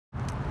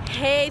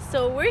Okay,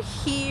 so we're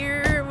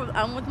here.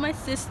 I'm with my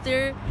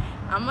sister.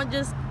 I'm gonna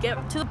just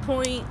get to the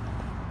point.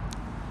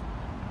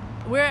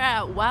 We're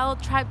at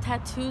Wild Tribe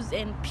Tattoos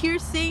and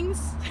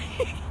Piercings.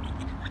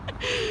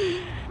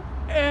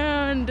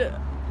 And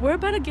we're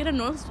about to get a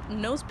nose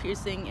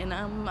piercing, and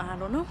I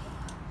don't know.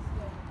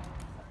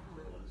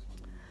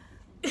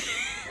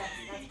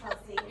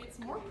 It's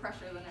more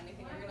pressure than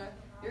anything.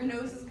 Your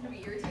nose is gonna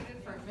be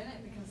irritated for a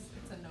minute because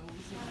it's a nose.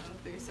 You know,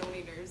 there's so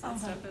many nerves and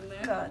stuff in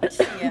there. God,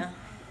 yeah.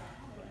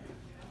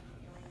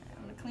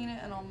 I'm gonna clean it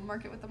and I'll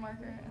mark it with the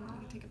marker, and then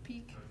you can take a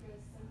peek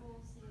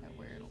at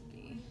where it'll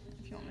be.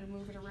 If you want me to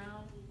move it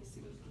around, we'll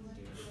see what we can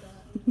do with that.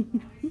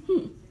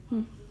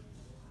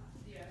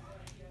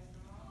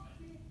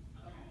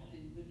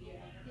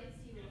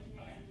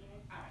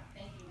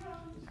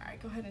 Alright,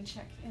 go ahead and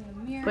check in the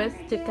mirror. Puedes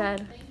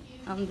checar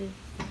on this.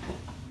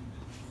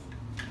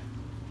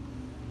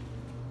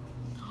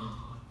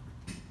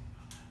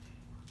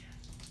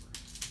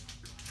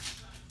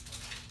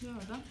 Yeah,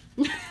 that?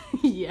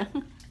 Yeah.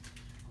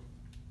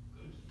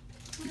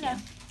 Yeah,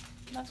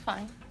 that's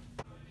fine.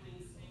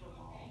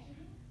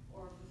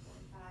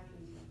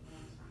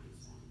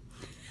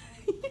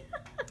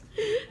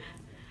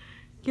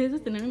 ¿Quieres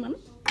sostener mi mano?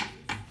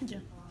 Yeah.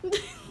 It'll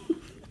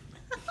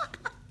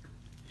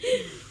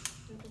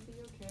be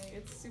okay.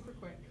 It's super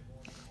quick.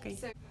 Okay.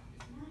 So, you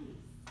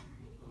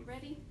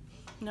ready?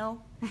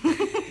 No. I'm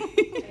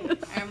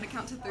gonna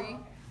count to 3.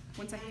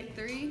 Once I hit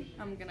 3,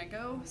 I'm gonna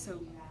go.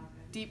 So,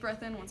 deep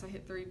breath in. Once I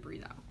hit 3,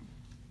 breathe out.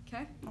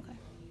 Okay? Okay.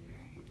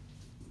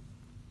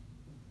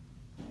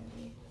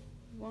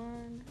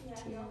 1,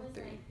 2,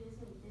 3.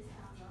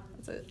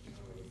 That's it.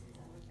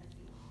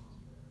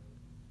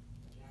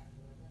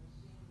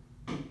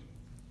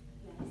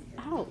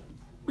 Ow.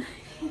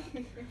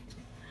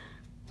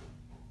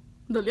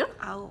 ¿Dolió?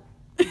 Ow.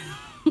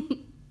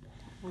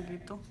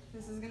 Poquito.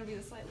 This is gonna be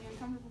the slightly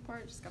uncomfortable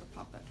part. Just gotta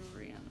pop that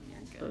jewelry in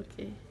and you're good.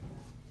 Okay.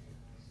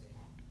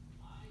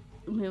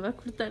 Me va a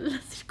cortar la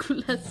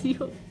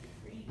circulación.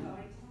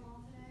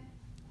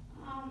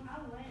 I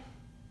went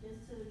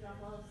just to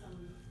drop off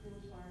some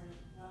things for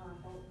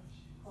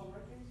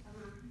co-workers.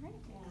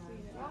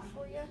 Clean it off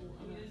for you.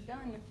 And you're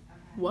done.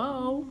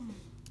 Wow.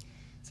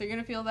 So you're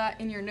gonna feel that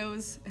in your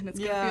nose, and it's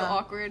gonna feel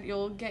awkward.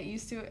 You'll get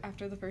used to it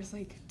after the first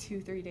like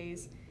 2-3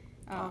 days.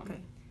 Okay.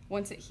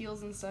 Once it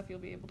heals and stuff, you'll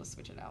be able to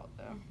switch it out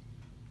though.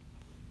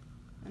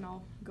 And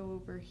I'll go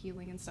over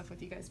healing and stuff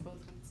with you guys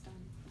both when it's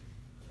done.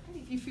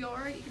 If you feel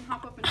alright, you can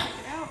hop up and check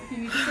it out. If you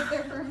need to sit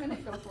there for a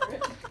minute, go for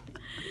it.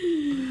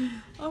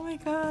 Oh my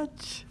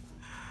gosh.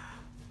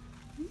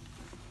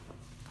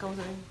 ¿Cómo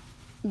se ve?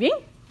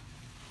 Bien.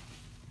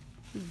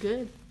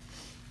 Good.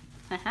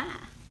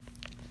 Ajá.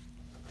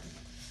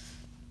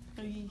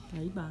 Ahí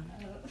va.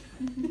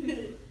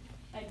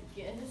 I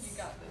guess. You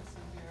got this.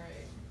 You'll be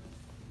alright.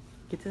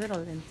 Quítese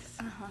los lentes.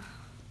 Uh-huh.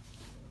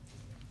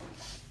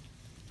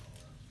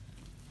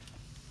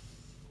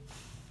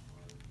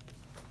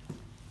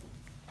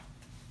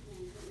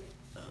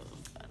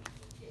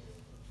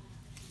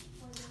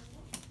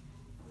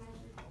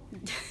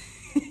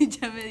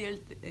 Ya me dio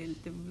el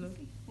temblor.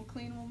 We'll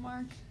clean, we'll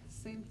mark.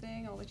 Same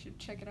thing. I'll let you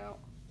check it out.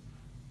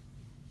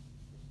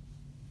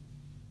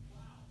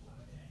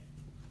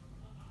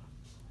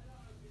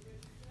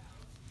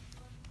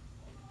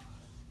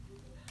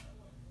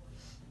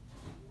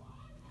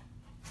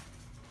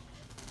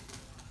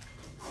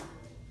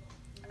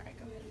 Alright,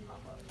 go ahead and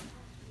hop up.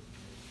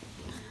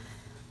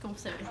 ¿Cómo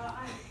se ve?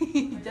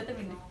 Ya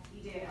terminé.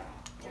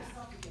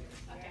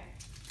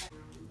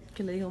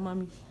 ¿Qué le dijo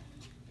mami?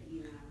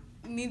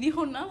 Ni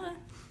dijo nada.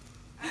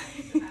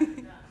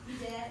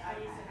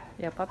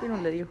 Y a papi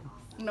no le dijo.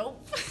 Nope.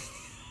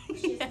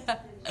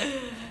 Yeah.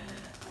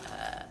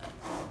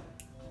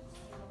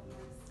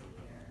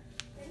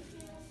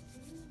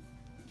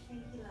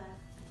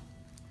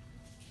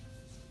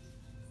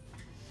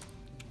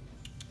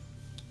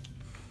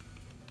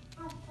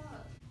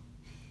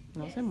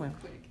 No se mueve.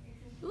 Quick.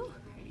 Ooh.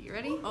 You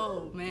ready?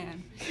 Oh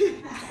man.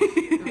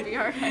 You'll be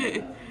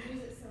alright.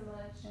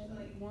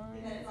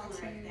 1, 2,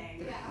 3.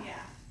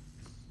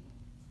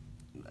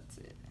 That's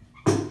it.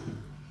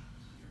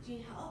 Do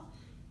you help?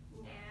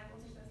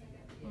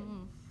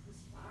 Mm.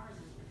 It's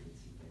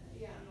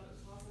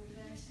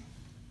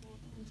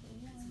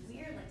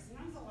weird, like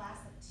sometimes it'll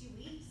last like 2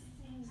 weeks.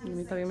 Y a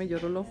mí también me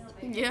lloró lo.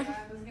 Yeah.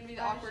 This is gonna be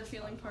the awkward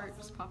feeling part,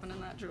 just popping in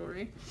that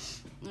jewelry.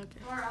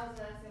 Okay. Or I was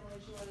asking when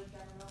she wanted to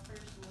drop it off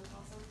first, and then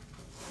also.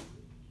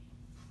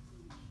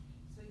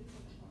 So you can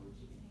take it home and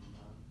she can hang it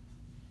up.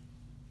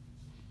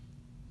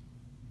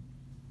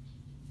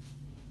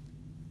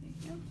 There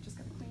you go. Just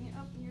gotta clean it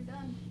up and you're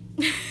done.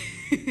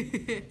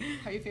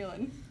 How you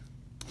feeling?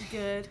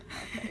 Good.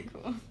 Okay,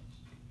 cool.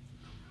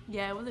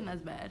 Yeah, it wasn't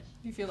as bad.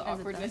 You feel the As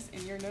it awkwardness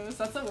in your nose?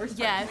 That's the worst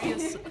Yeah, part. it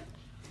feels.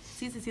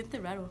 Sí, se siente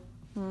raro.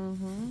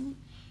 Mhm.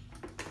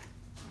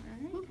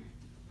 Alright.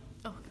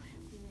 Oh.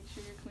 Make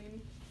sure you're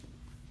clean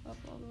up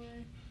all the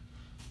way.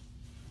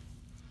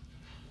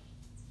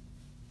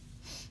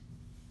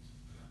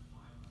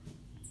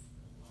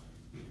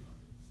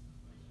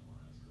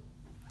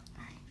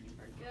 Alright, you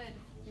are good.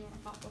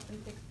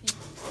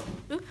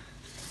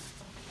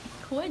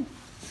 went.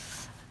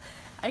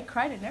 I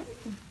cried and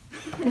everything.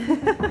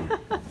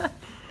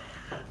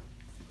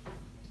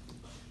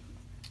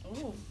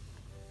 Oh.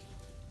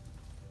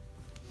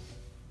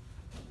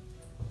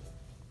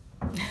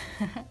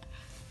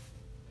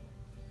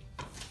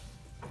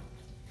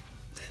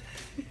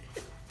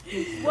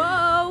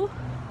 Whoa!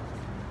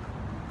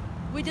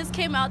 We just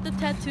came out the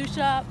tattoo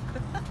shop.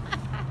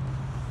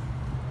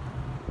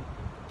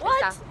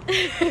 What?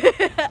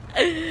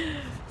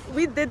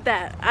 We did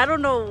that. I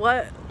don't know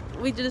what.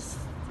 We just.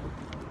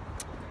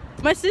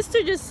 My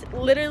sister just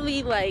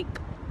literally like.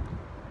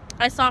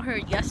 I saw her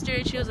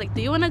yesterday. She was like,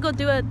 "Do you want to go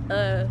do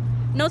a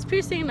nose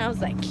piercing?" And I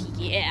was like,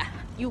 "Yeah,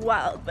 you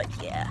wild, but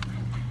yeah."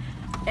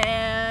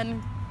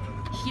 And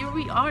here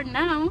we are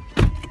now.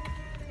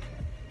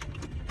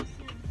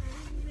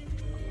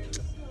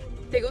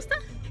 ¿Te gusta?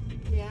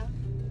 Yeah.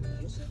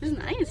 It's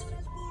nice.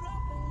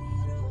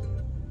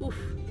 Oof.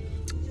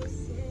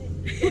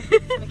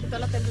 Me quitó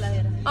la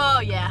tembladera. Oh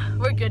yeah,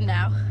 we're good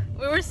now.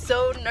 We were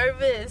so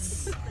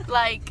nervous.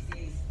 Like,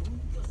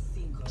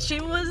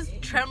 she was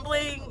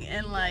trembling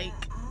and like,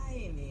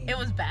 it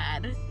was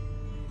bad.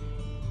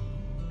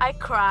 I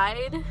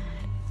cried.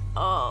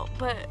 Oh,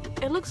 but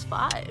it looks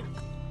fine.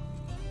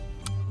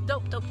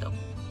 Dope, dope, dope.